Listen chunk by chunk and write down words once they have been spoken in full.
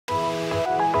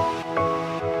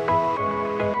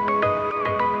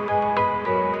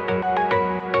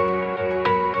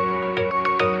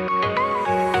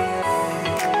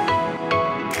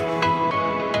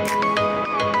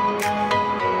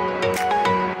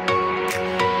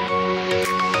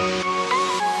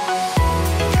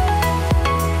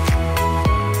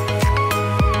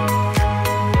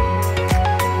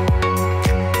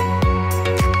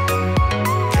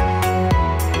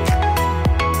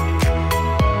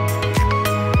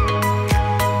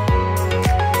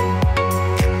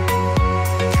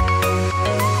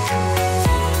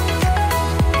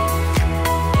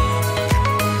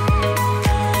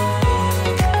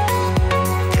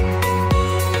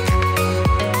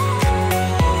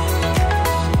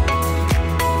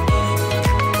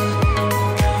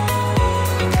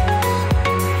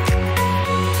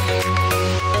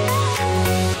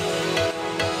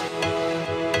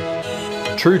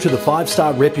True to the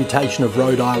 5-star reputation of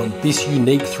Rhode Island, this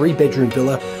unique 3-bedroom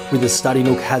villa with a study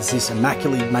nook has this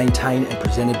immaculately maintained and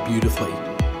presented beautifully.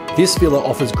 This villa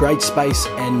offers great space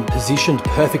and positioned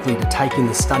perfectly to take in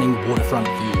the stunning waterfront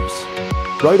views.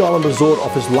 Rhode Island Resort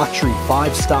offers luxury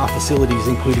 5-star facilities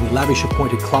including lavish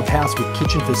appointed clubhouse with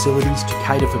kitchen facilities to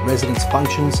cater for residents'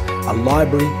 functions, a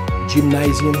library,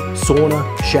 gymnasium,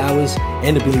 sauna, showers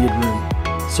and a billiard room.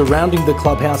 Surrounding the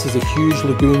clubhouse is a huge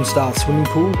lagoon-style swimming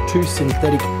pool, 2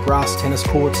 synthetic grass tennis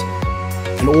courts,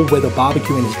 an all-weather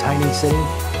barbecue entertaining setting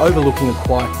overlooking a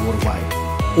quiet waterway.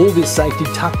 All this safety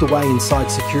tucked away inside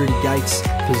security gates,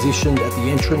 positioned at the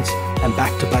entrance and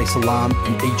back to base alarm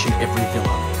in each and every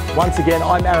villa. Once again,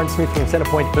 I'm Aaron Smith from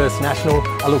Centrepoint First National.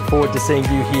 I look forward to seeing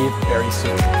you here very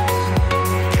soon.